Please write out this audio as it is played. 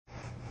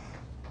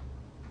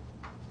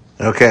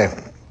Okay,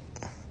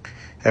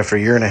 after a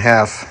year and a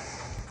half,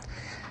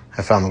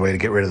 I found the way to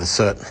get rid of the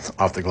soot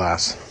off the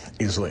glass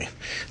easily.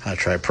 I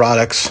tried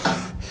products,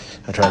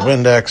 I tried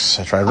Windex,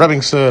 I tried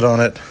rubbing soot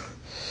on it.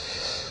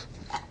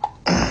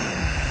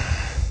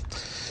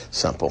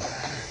 Simple.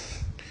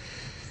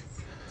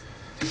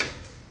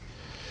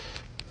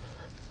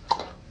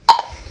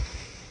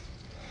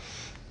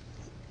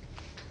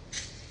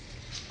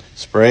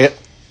 Spray it.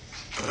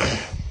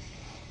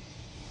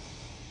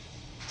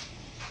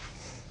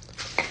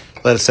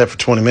 Let it set for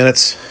 20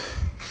 minutes.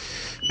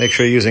 Make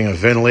sure you're using a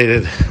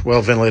ventilated,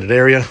 well-ventilated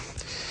area.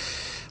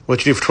 What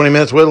you do for 20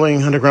 minutes,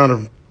 whittling, underground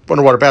or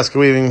underwater basket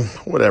weaving,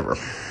 whatever.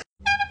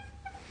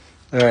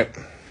 All right,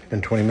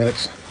 been 20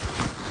 minutes.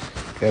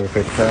 Grab a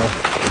paper towel.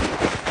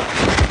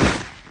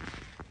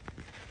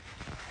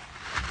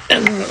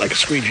 And run it like a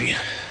squeegee.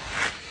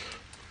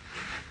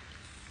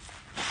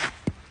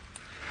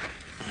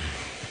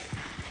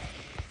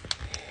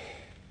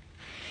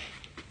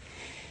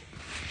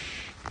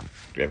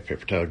 Grab a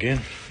paper towel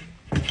again.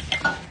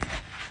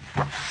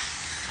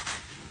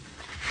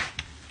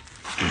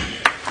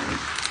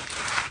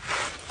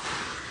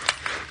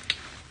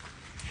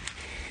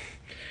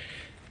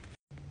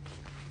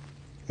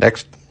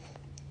 Next,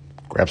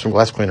 grab some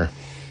glass cleaner.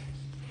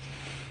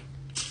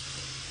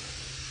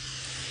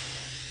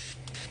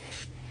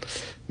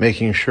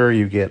 Making sure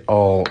you get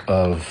all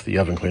of the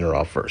oven cleaner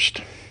off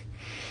first.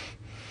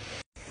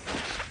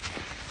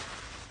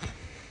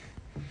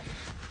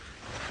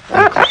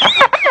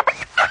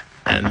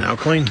 And now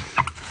clean.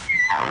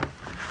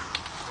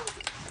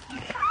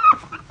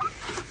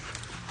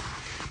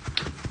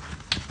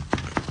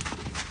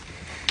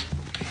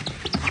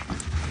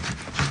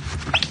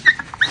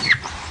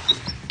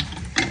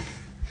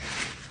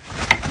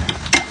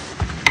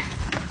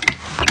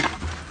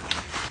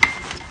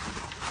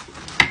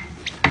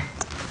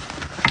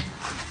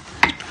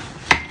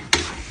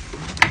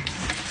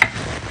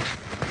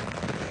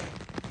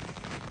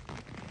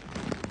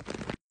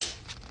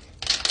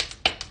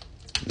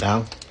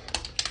 Now,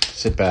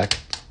 sit back,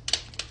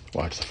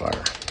 watch the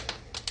fire.